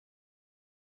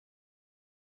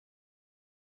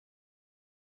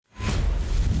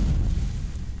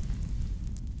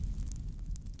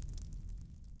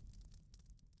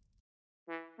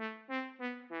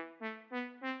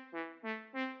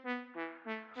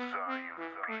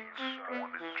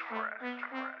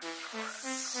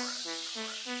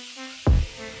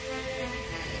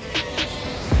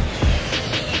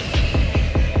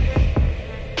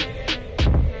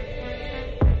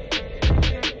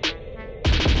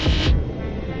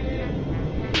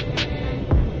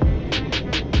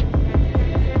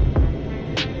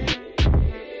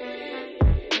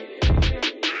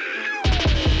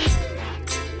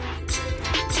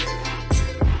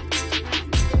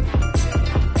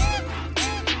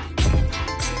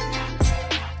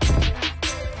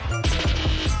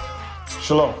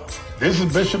Shalom. This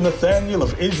is Bishop Nathaniel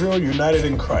of Israel United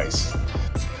in Christ.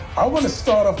 I want to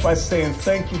start off by saying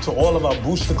thank you to all of our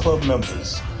Booster Club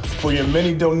members for your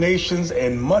many donations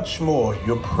and much more,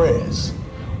 your prayers.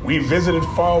 We visited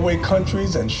faraway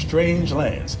countries and strange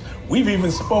lands. We've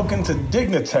even spoken to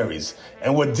dignitaries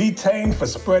and were detained for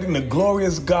spreading the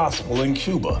glorious gospel in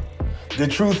Cuba. The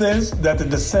truth is that the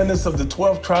descendants of the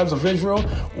 12 tribes of Israel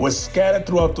were scattered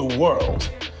throughout the world.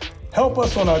 Help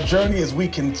us on our journey as we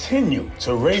continue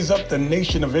to raise up the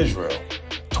nation of Israel.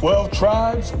 12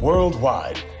 tribes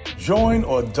worldwide. Join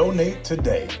or donate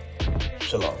today.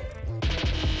 Shalom.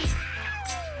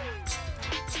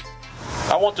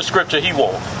 I want the scripture he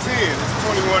wants. 10. It's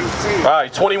 21 and 10. All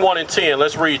right, 21 and 10.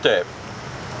 Let's read that.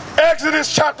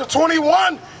 Exodus chapter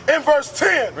 21 and verse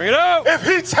 10. Bring it out. If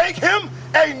he take him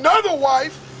another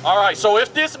wife. All right, so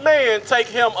if this man take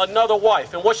him another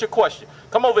wife, and what's your question?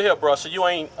 Come over here, bro, so you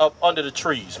ain't up under the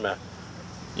trees, man.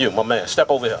 You, my man, step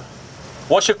over here.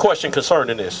 What's your question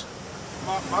concerning this?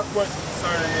 My question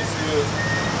concerning this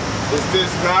is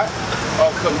this not a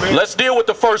command? Let's deal with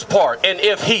the first part. And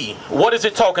if he, what is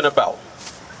it talking about?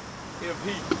 If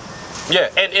he. Yeah,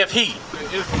 and if he. An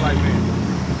Israelite man.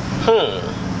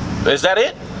 Is that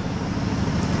it?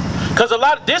 Because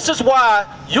this is why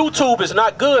YouTube is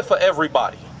not good for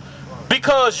everybody.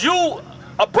 Because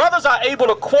brothers are able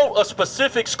to quote a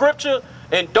specific scripture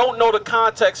and don't know the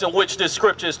context in which this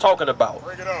scripture is talking about.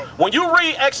 Bring it up. When you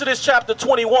read Exodus chapter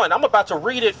 21, I'm about to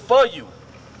read it for you.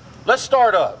 Let's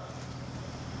start up.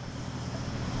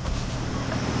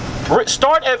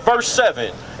 Start at verse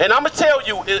 7. And I'm going to tell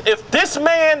you, if this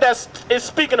man that is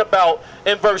speaking about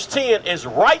in verse 10 is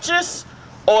righteous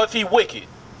or if he wicked.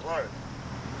 Right.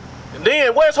 And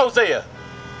then, where's Hosea?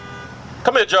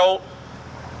 Come here, Joe.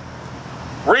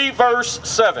 Read verse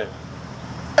 7.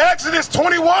 Exodus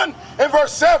 21 and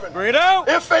verse 7. Read it out.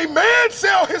 If a man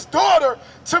sell his daughter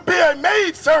to be a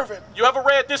maidservant. You ever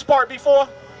read this part before?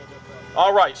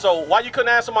 All right, so why you couldn't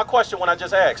answer my question when I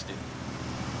just asked it?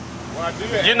 Well, I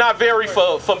did. You're not very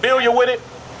familiar with it?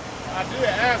 I did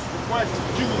ask the question,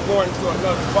 but you was going to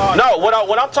another part. No,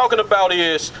 what I'm talking about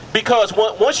is, because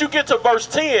once you get to verse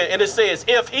 10 and it says,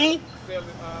 if he,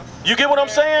 you get what I'm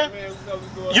saying?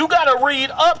 You got to read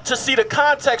up to see the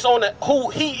context on who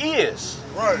he is.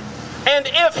 Right. And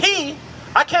if he,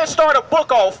 I can't start a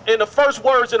book off and the first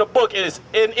words in the book is,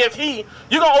 and if he,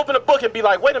 you're going to open the book and be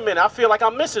like, wait a minute, I feel like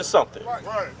I'm missing something. Right.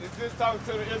 Is this talking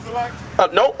to the Israelites?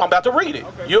 No, I'm about to read it.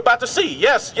 Okay. You're about to see.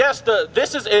 Yes,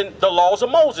 this is in the laws of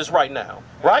Moses right now,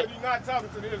 right? He's not talking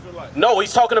to the Israelites. No,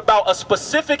 he's talking about a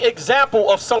specific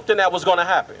example of something that was going to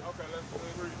happen.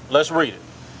 Okay, let's read it.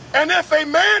 And if a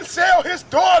man sell his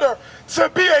daughter to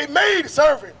be a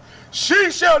maidservant, she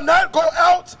shall not go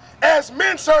out as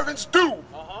men servants do.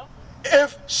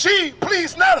 If she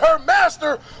please not her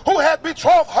master who hath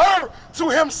betrothed her to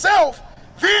himself,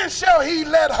 then shall he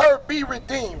let her be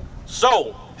redeemed.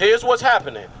 So here's what's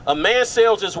happening: a man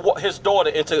sells his daughter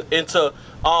into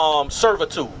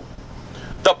servitude.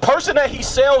 The person that he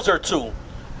sells her to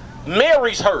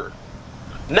marries her.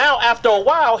 Now after a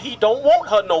while, he don't want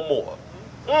her no more.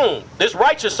 This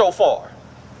righteous so far?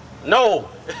 No,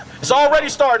 it's already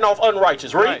starting off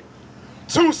unrighteous. Read. Right.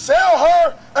 To sell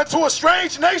her unto a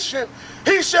strange nation,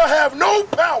 he shall have no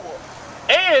power.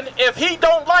 And if he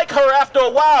don't like her after a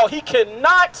while, he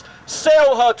cannot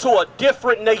sell her to a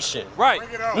different nation. Right.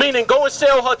 Meaning go and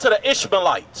sell her to the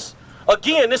Ishmaelites.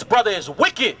 Again, this brother is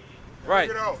wicked. Right.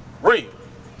 Read.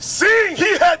 Seeing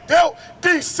he had dealt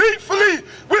deceitfully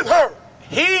with her.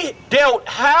 He dealt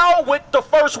how with the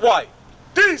first wife?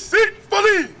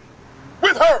 Deceitfully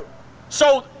with her.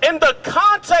 So in the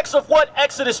context of what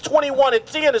Exodus 21 and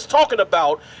 10 is talking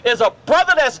about is a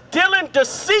brother that's dealing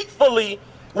deceitfully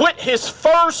with his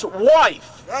first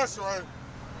wife. That's right.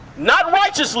 Not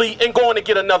righteously and going to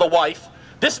get another wife.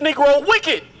 This Negro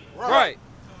wicked. Right.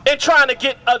 And trying to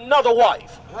get another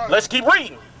wife. Right. Let's keep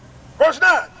reading. Verse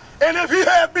 9. And if he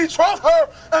have betrothed her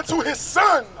unto his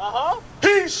son,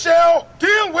 he shall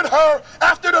deal with her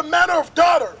after the manner of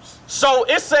daughters. So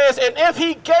it says, and if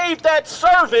he gave that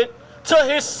servant to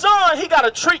his son, he got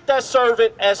to treat that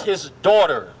servant as his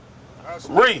daughter.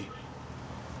 Read.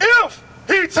 If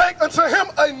he take unto him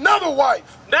another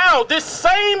wife. Now, this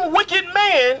same wicked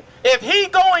man, if he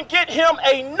go and get him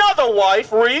another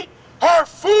wife, read. Her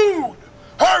food,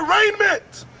 her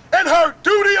raiment, and her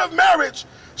duty of marriage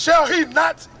shall he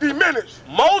not diminish.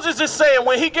 Moses is saying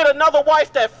when he get another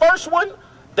wife, that first one,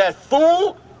 that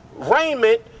food,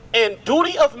 raiment, and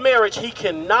duty of marriage, he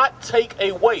cannot take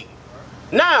away.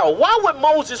 Now, why would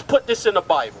Moses put this in the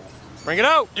Bible? Bring it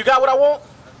out. You got what I want?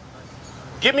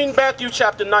 Give me Matthew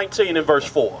chapter 19 and verse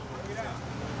 4.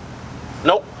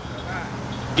 Nope.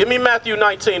 Give me Matthew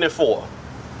 19:4.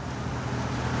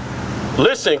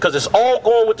 Listen, because it's all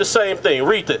going with the same thing.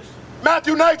 Read this.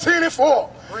 Matthew 19:4.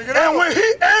 And when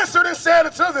he answered and said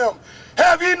unto them,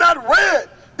 have ye not read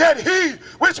that he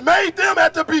which made them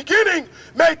at the beginning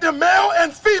made them male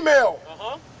and female?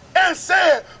 And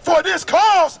said, for this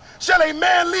cause shall a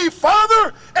man leave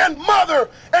father and mother,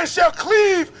 and shall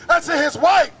cleave unto his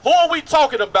wife. Who are we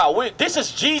talking about? This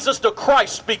is Jesus the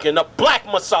Christ speaking, the black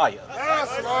Messiah.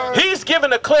 Right. He's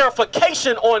giving a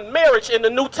clarification on marriage in the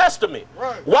New Testament.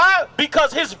 Right. Why?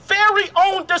 Because his very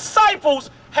own disciples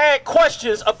had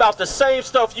questions about the same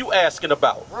stuff you asking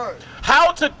about. Right.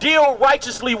 How to deal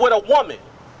righteously with a woman.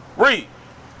 Read.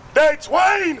 They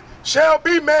twain shall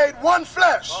be made one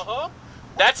flesh.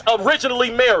 That's originally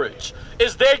marriage.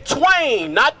 Is they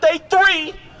twain, not they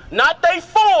three, not they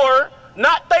four,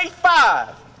 not they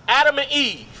five. Adam and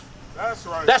Eve. That's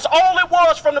right. That's all it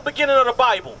was from the beginning of the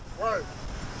Bible. Right.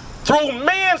 Through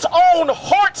man's own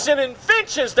hearts and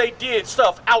inventions, they did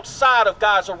stuff outside of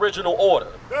God's original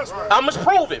order. That's right. I must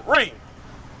prove it. Read.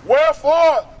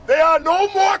 Wherefore they are no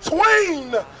more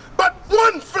twain, but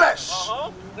one flesh.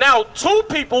 Now, two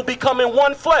people becoming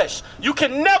one flesh. You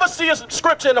can never see a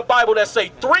scripture in the Bible that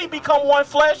say three become one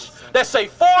flesh, that say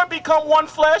four become one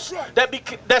flesh,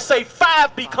 that say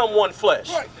five become one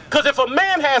flesh. Because if a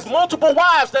man has multiple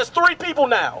wives, that's three people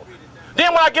now.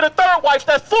 Then when I get a third wife,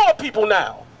 that's four people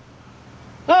now.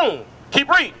 Keep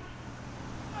reading.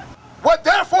 What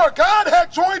therefore God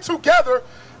had joined together,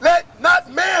 let not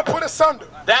man put asunder.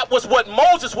 That was what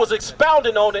Moses was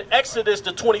expounding on in Exodus,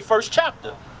 the 21st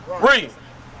chapter. Read.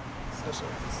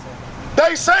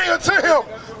 They say unto him,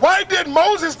 why did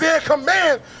Moses then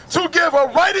command to give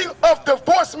a writing of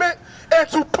divorcement and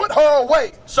to put her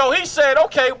away? So he said,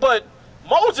 okay, but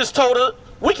Moses told her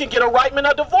we can get a writing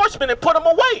of divorcement and put him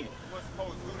away.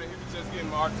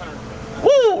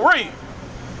 Woo, read.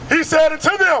 He said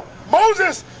unto them,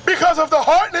 Moses, because of the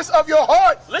hardness of your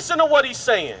heart. Listen to what he's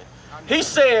saying. He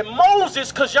said,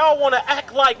 Moses, because y'all want to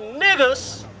act like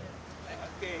niggas,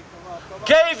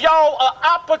 gave y'all an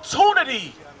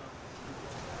opportunity.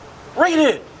 Read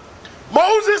it.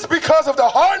 Moses, because of the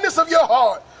hardness of your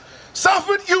heart,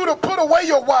 suffered you to put away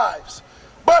your wives.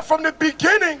 But from the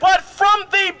beginning. But from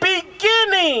the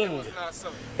beginning.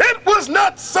 It was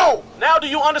not so. Now do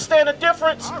you understand the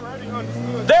difference?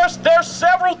 There's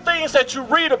several things that you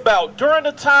read about during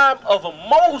the time of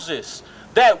Moses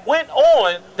that went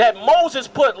on, that Moses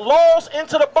put laws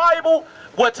into the Bible.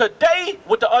 What today,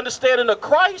 with the understanding of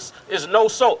Christ, is no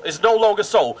longer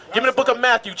so. Give me the book of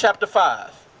Matthew chapter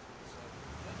 5.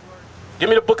 Give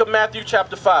me the book of Matthew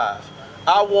chapter 5.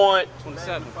 I want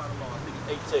 27.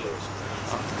 18.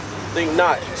 Think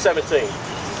not 17.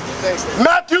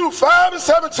 Matthew 5 and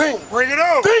 17. Bring it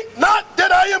on. Think not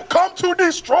that I am come to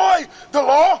destroy the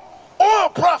law or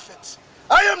prophets.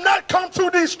 I am not come to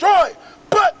destroy,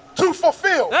 but to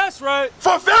fulfill. That's right.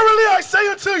 For verily I say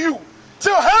unto you,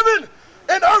 till heaven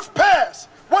and earth pass,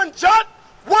 one jot,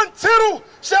 one tittle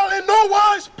shall in no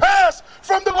wise pass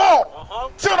from the law,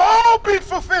 till all be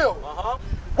fulfilled.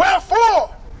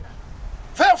 Wherefore,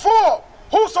 therefore,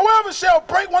 whosoever shall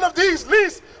break one of these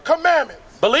least commandments.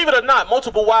 Believe it or not,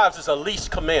 multiple wives is a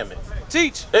least commandment.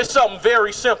 Teach. It's something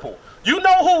very simple. You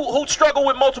know who struggle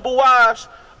with multiple wives?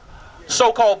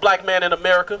 So-called black man in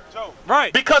America.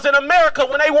 Right. Because in America,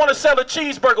 when they want to sell a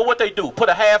cheeseburger, what they do? Put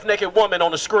a half-naked woman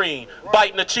on the screen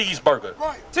biting a cheeseburger.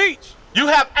 Teach. You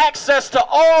have access to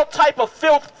all type of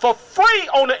filth for free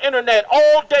on the internet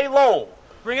all day long.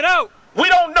 Bring it out. We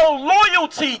don't know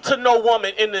loyalty to no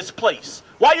woman in this place.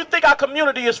 Why you think our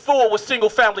community is full with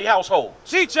single-family households?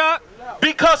 Teach, Chuck.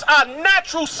 Because our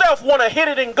natural self want to hit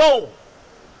it and go.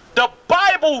 The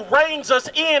Bible reins us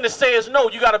in and says, no,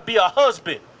 you got to be a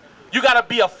husband. You got to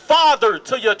be a father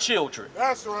to your children.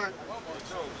 That's right.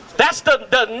 That's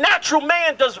the natural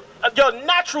man does. Your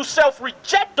natural self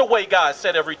reject the way God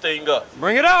set everything up.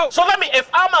 Bring it out. So if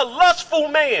I'm a lustful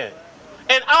man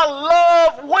and I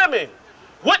love women,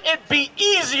 would it be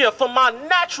easier for my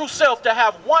natural self to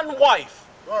have one wife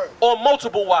or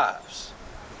multiple wives?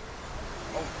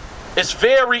 It's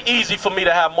very easy for me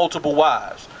to have multiple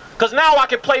wives. Because now I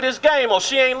can play this game. Oh,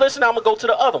 she ain't listening, I'm going to go to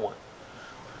the other one.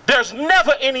 There's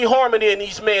never any harmony in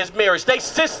these men's marriage. They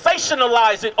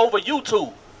sensationalize it over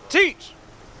YouTube. Teach.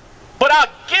 But I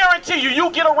guarantee you,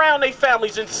 you get around their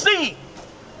families and see.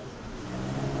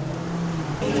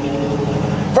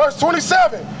 Verse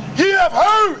 27. Ye have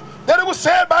heard that it was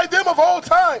said by them of old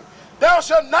time, thou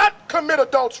shalt not commit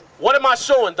adultery. What am I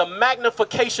showing? The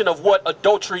magnification of what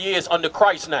adultery is under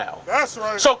Christ now. That's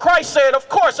right. So Christ said, of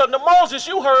course, under Moses,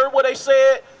 you heard what they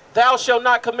said, thou shalt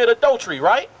not commit adultery,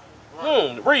 right?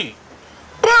 Read.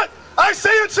 But I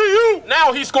say unto you.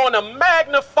 Now he's going to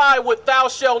magnify what thou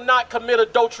shalt not commit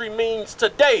adultery means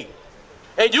today.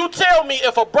 And you tell me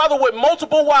if a brother with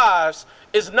multiple wives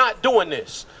is not doing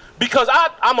this. Because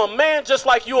I'm a man just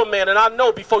like you a man, and I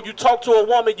know before you talk to a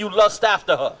woman, you lust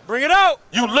after her. Bring it out.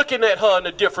 You looking at her in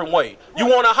a different way. You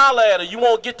want to holler at her. You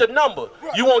want to get the number.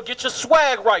 You want to get your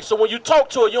swag right. So when you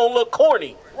talk to her, you don't look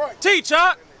corny. Teach,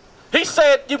 huh? He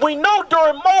said, we know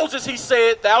during Moses, he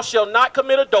said, thou shalt not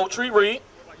commit adultery. Read.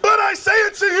 But I say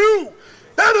unto you,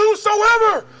 that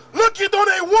whosoever looketh on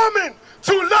a woman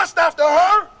to lust after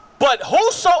her. But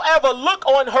whosoever look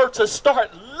on her to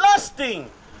start lusting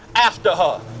after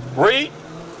her. Read.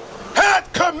 Had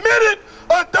committed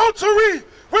adultery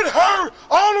with her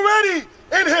already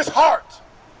in his heart.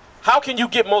 How can you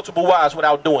get multiple wives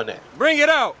without doing that? Bring it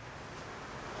out.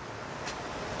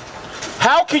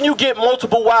 How can you get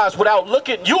multiple wives without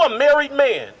looking? You a married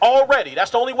man already.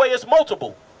 That's the only way it's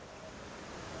multiple.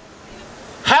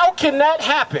 How can that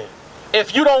happen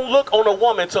if you don't look on a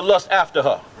woman to lust after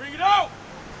her? Bring it out.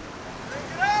 Bring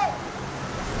it out.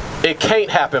 It can't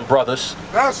happen, brothers.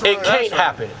 That's right, it can't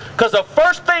happen. Because the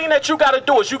first thing that you got to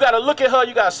do is you got to look at her.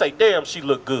 You got to say, damn, she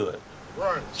look good.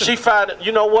 Right. She find,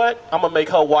 you know what? I'm going to make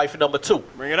her wife number 2.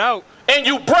 Bring it out. And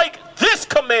you break this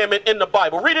commandment in the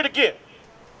Bible. Read it again.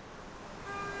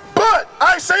 But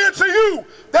I say unto you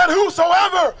that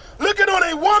whosoever looketh on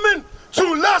a woman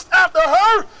to lust after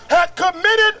her had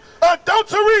committed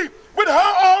adultery with her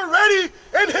already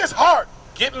in his heart.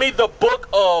 Get me the book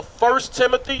of 1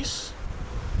 Corinthians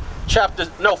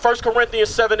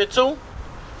 7:2.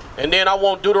 And then I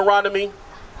want Deuteronomy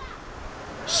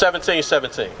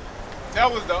 17:17.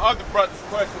 That was the other brother's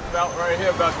question about right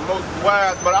here about the most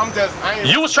wives, but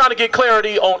You was trying to get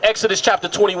clarity on Exodus chapter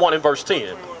 21 and verse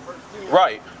 10.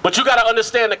 Right. But you got to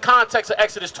understand the context of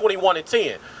Exodus 21 and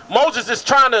 10. Moses is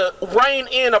trying to rein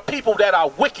in a people that are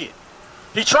wicked.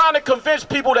 He's trying to convince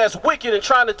people that's wicked and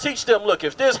trying to teach them, look,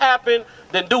 if this happened,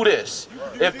 then do this.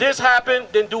 If this happened,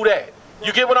 then do that.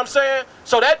 You get what I'm saying?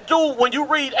 So that dude, when you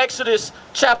read Exodus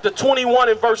chapter 21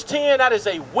 and verse 10, that is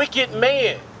a wicked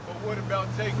man. But what about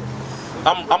Jacob?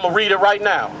 I'm going to read it right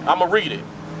now. I'm going to read it.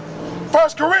 1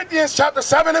 Corinthians chapter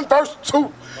 7 and verse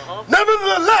 2.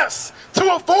 Nevertheless,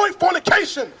 to avoid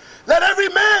fornication, let every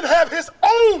man have his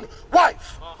own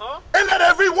wife, and let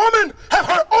every woman have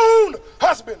her own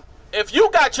husband. If you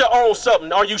got your own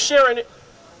something, are you sharing it?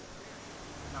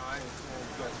 No, I ain't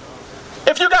saying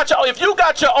If you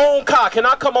got your own car, can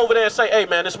I come over there and say, hey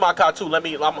man, this is my car too.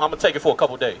 I'm gonna take it for a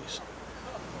couple days.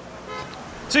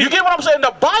 You get what I'm saying?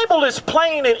 The Bible is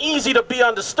plain and easy to be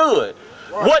understood.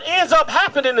 Right. What ends up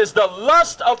happening is the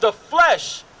lust of the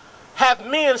flesh have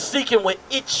men seeking with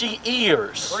itchy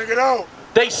ears. Bring it out.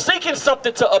 They seeking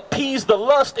something to appease the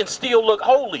lust and still look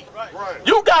holy. Right.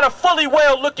 You gotta fully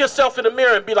well look yourself in the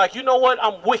mirror and be like, you know what?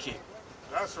 I'm wicked.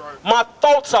 That's right. My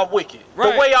thoughts are wicked.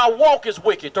 Right. The way I walk is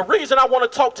wicked. The reason I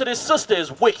want to talk to this sister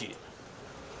is wicked.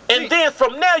 And then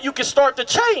from there you can start to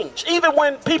change. Even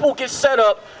when people get set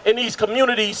up in these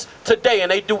communities today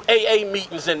and they do AA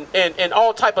meetings and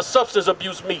all type of substance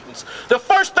abuse meetings, the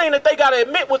first thing that they got to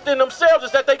admit within themselves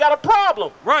is that they got a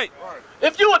problem. Right.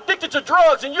 If you're addicted to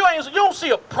drugs and you don't see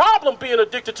a problem being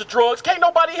addicted to drugs, can't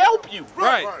nobody help you.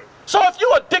 Right. So if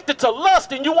you're addicted to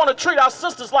lust and you want to treat our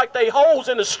sisters like they hoes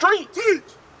in the street,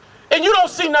 and you don't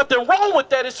see nothing wrong with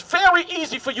that, it's very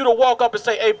easy for you to walk up and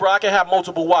say, hey, bro, I can have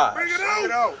multiple wives. Bring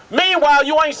it out. Meanwhile,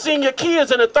 you ain't seen your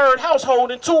kids in a third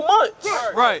household in 2 months.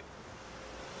 Right.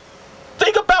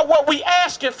 Think about what we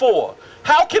asking for.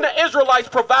 How can the Israelites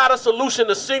provide a solution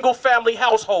to single-family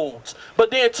households, but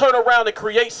then turn around and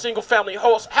create single-family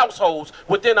households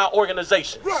within our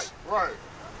organizations? Right.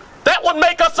 That would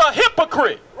make us a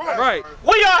hypocrite. Right.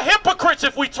 We are hypocrites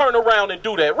if we turn around and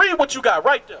do that. Read what you got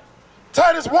right there.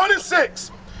 Titus 1 and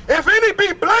 6. If any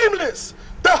be blameless,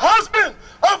 the husband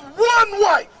of one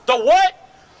wife. The what?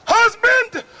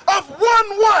 Husband of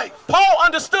one wife. Paul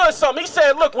understood something. He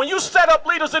said, look, when you set up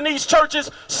leaders in these churches,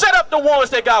 set up the ones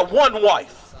that got one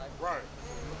wife. Right.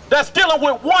 That's dealing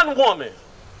with one woman.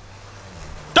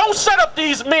 Don't set up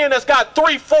these men that's got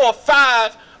 3, 4,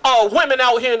 5 women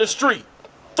out here in the street.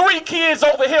 3 kids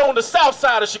over here on the south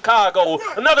side of Chicago,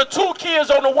 another 2 kids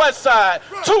on the west side,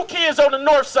 2 kids on the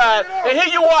north side, and here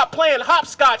you are playing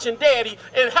hopscotch and daddy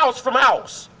in house from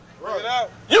house.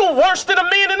 You worse than the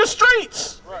men in the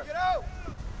streets.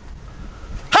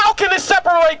 How can it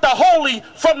separate the holy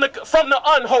from the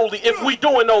unholy if we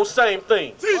doing those same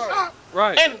things?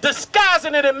 Right. And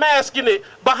disguising it and masking it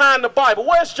behind the Bible.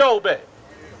 Where's Job at?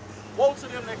 Woe to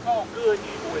them that call good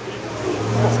evil and evil.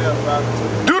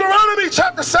 Deuteronomy Read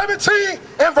chapter 17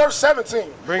 and verse 17.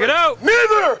 Bring it out.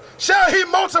 Neither shall he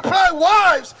multiply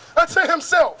wives unto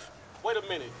himself. Wait a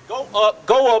minute. Go up,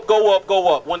 go up, go up,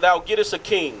 go up. When thou gettest a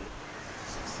king.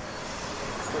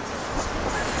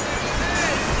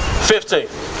 15.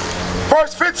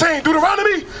 Verse 15,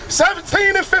 Deuteronomy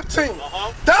 17 and 15.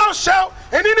 Thou shalt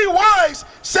in any wise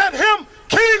set him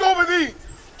king over thee,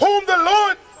 whom the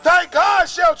Lord thy God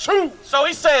shall choose. So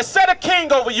he says, set a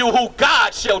king over you who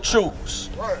God shall choose.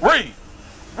 Read.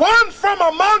 One from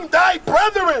among thy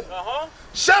brethren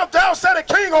shalt thou set a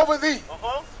king over thee.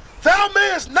 Thou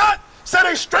mayest not set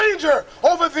a stranger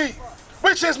over thee,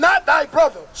 which is not thy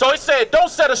brother. So he said,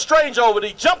 don't set a stranger over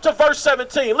thee. Jump to verse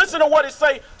 17. Listen to what it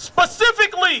say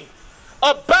specifically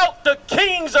about the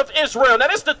kings of Israel. Now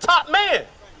this is the top man,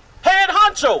 head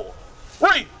honcho.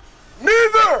 Read.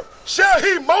 Neither shall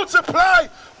he multiply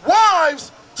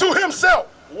wives to himself.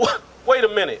 Wait a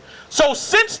minute. So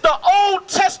since the Old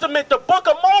Testament, the book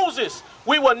of Moses,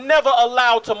 we were never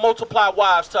allowed to multiply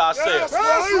wives to ourselves.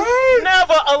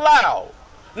 Never allowed.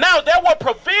 Now there were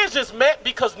provisions met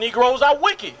because Negroes are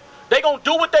wicked. They're going to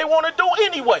do what they want to do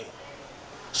anyway.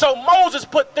 So Moses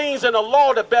put things in the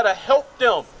law that better help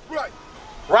them. Right.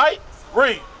 Right?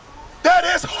 Read. That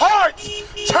his heart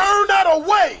turn not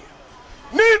away,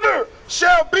 neither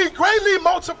shall he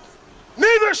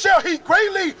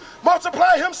greatly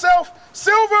multiply himself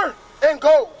silver and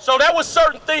gold. So there was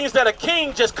certain things that a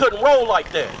king just couldn't roll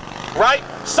like that, right?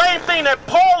 Same thing that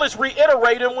Paul is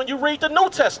reiterating when you read the New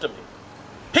Testament.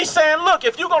 He's saying, look,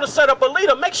 if you're going to set up a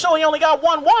leader, make sure he only got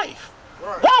one wife.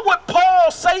 Right. Why would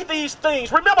Paul say these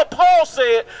things? Remember, Paul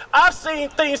said, I've seen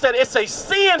things that it's a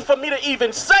sin for me to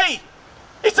even say.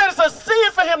 He said it's a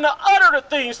sin for him to utter the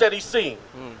things that he's seen.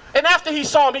 And after he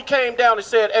saw him, he came down and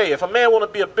said, hey, if a man want to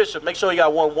be a bishop, make sure he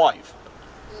got one wife.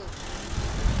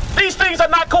 These things are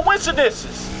not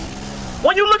coincidences.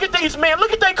 When you look at these men,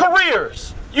 look at their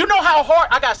careers. You know how hard,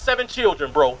 I got 7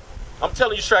 children, bro. I'm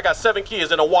telling you straight, I got 7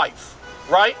 kids and a wife,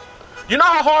 right? You know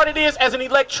how hard it is as an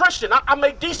electrician. I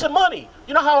make decent money.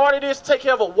 You know how hard it is to take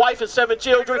care of a wife and 7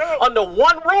 children under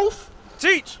one roof?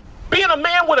 Teach. Being a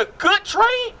man with a good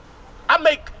trade, I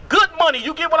make good money.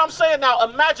 You get what I'm saying? Now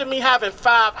imagine me having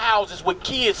 5 houses with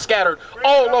kids scattered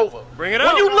all over. Bring it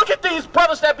out. When you look at these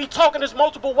brothers that be talking as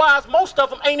multiple wives, most of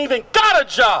them ain't even got a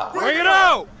job. Bring it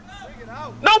out.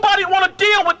 Nobody want to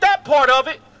deal with that part of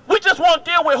it. We just want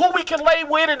to deal with who we can lay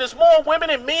with, and there's more women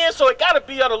and men, so it got to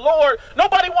be of the Lord.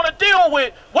 Nobody want to deal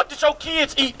with what did your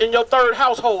kids eat in your 3rd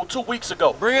household 2 weeks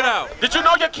ago. Bring it out. Did you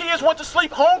know your kids went to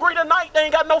sleep hungry tonight? They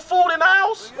ain't got no food in the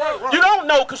house? You don't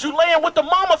know because you laying with the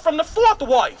mama from the 4th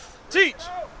wife. Teach.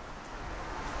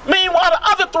 Meanwhile, the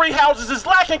other 3 houses is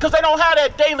lacking because they don't have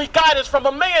that daily guidance from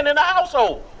a man in the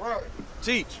household.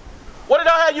 Teach. What did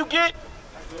I have you get?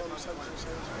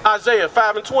 Isaiah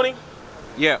 5 and 20?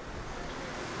 Yeah.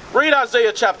 Read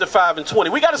Isaiah chapter 5 and 20.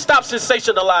 We got to stop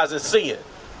sensationalizing sin.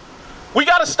 We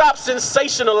got to stop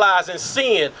sensationalizing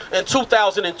sin in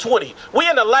 2020. We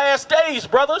in the last days,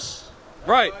 brothers.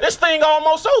 Right. This thing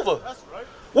almost over. That's right.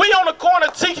 We on the corner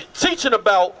teaching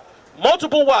about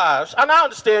multiple wives. And I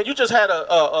understand you just had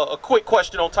a quick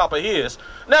question on top of his.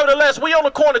 Nevertheless, we on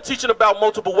the corner teaching about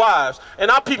multiple wives, and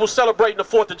our people celebrating the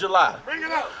 4th of July. Bring it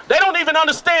out. They don't even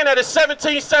understand that in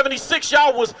 1776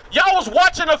 y'all was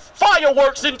watching the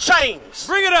fireworks in chains.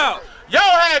 Bring it out. Y'all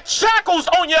had shackles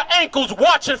on your ankles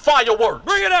watching fireworks.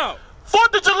 Bring it out.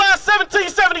 4th of July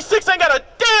 1776 ain't got a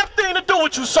damn thing to do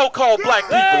with you so-called black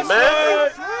people, man.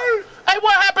 Hey,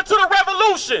 what happened to the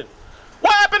revolution?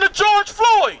 What happened to George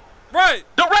Floyd? Right.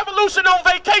 The revolution on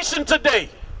vacation today.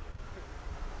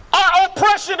 Our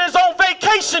oppression is on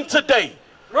vacation today.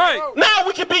 Right. Now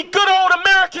we can be good old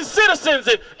American citizens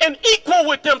and equal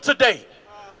with them today.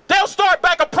 They'll start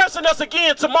back oppressing us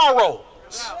again tomorrow.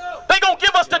 They're going to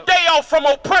give us the day off from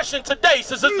oppression today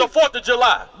since it's the 4th of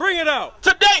July. Bring it out.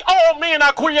 Today all men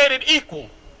are created equal.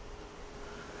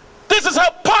 This is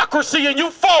hypocrisy and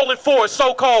you falling for it,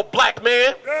 so-called black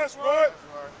man. That's right.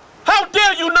 How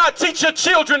dare you not teach your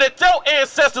children that their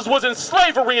ancestors was in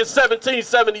slavery in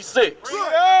 1776?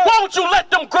 Why would you let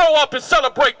them grow up and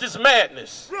celebrate this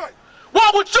madness?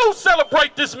 Why would you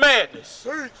celebrate this madness?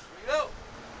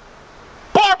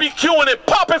 Barbecuing and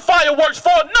popping fireworks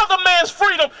for another man's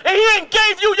freedom, and he ain't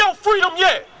gave you your freedom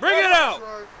yet. Bring it out.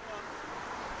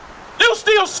 You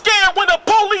still scared when the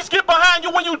police get behind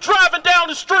you when you driving down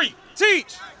the street.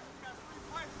 Teach.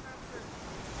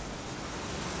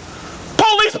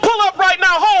 Police pull up right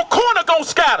now, whole corner gon'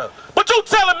 scatter. But you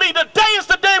telling me the day is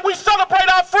the day we celebrate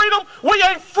our freedom? We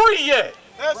ain't free yet.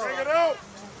 Bring it out.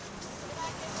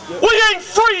 We ain't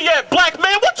free yet, black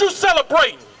man. What you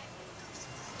celebrating?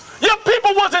 Your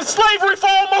people was in slavery for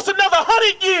almost another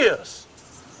years.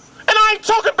 And I ain't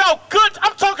talking about goods,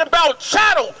 I'm talking about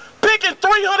chattel, picking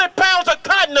 300 pounds of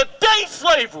cotton a day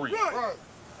slavery. Right.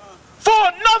 For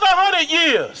another 100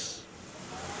 years.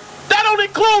 That don't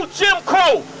include Jim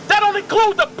Crow. That don't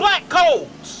include the black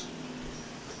codes.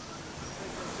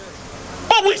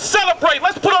 But we celebrate.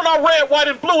 Let's put on our red, white,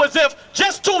 and blue as if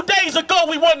just 2 days ago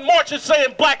we wasn't marching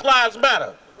saying Black Lives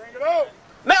Matter. Bring it out.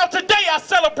 Now today I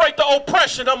celebrate the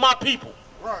oppression of my people.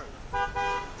 Right.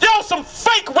 Y'all some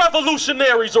fake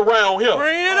revolutionaries around here.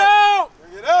 Bring it out.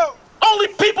 Bring it out. Only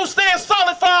people staying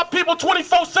solid for our people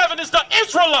 24/7 is the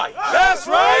Israelites. That's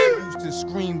right. Used to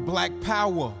scream black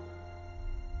power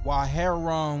while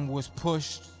heroin was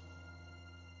pushed.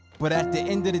 But at the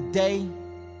end of the day,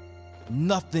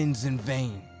 nothing's in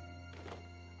vain.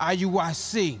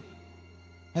 IUIC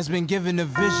has been given a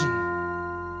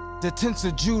vision. The tents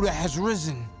of Judah has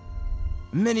risen.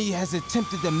 Many has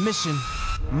attempted the mission.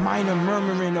 Minor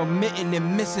murmuring, omitting,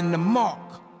 and missing the mark.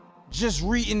 Just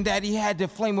reading that he had the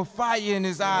flame of fire in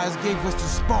his eyes gave us the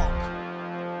spark.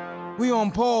 We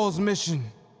on Paul's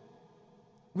mission.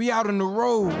 We out on the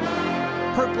road,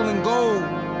 purple and gold.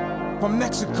 From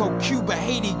Mexico, Cuba,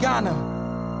 Haiti, Ghana,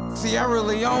 Sierra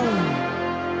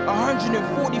Leone.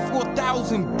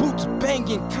 144,000 boots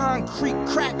banging, concrete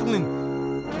crackling.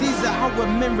 These are our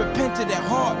men repented at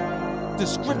heart. The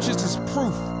scriptures is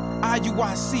proof.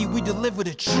 IUIC, we deliver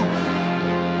the truth.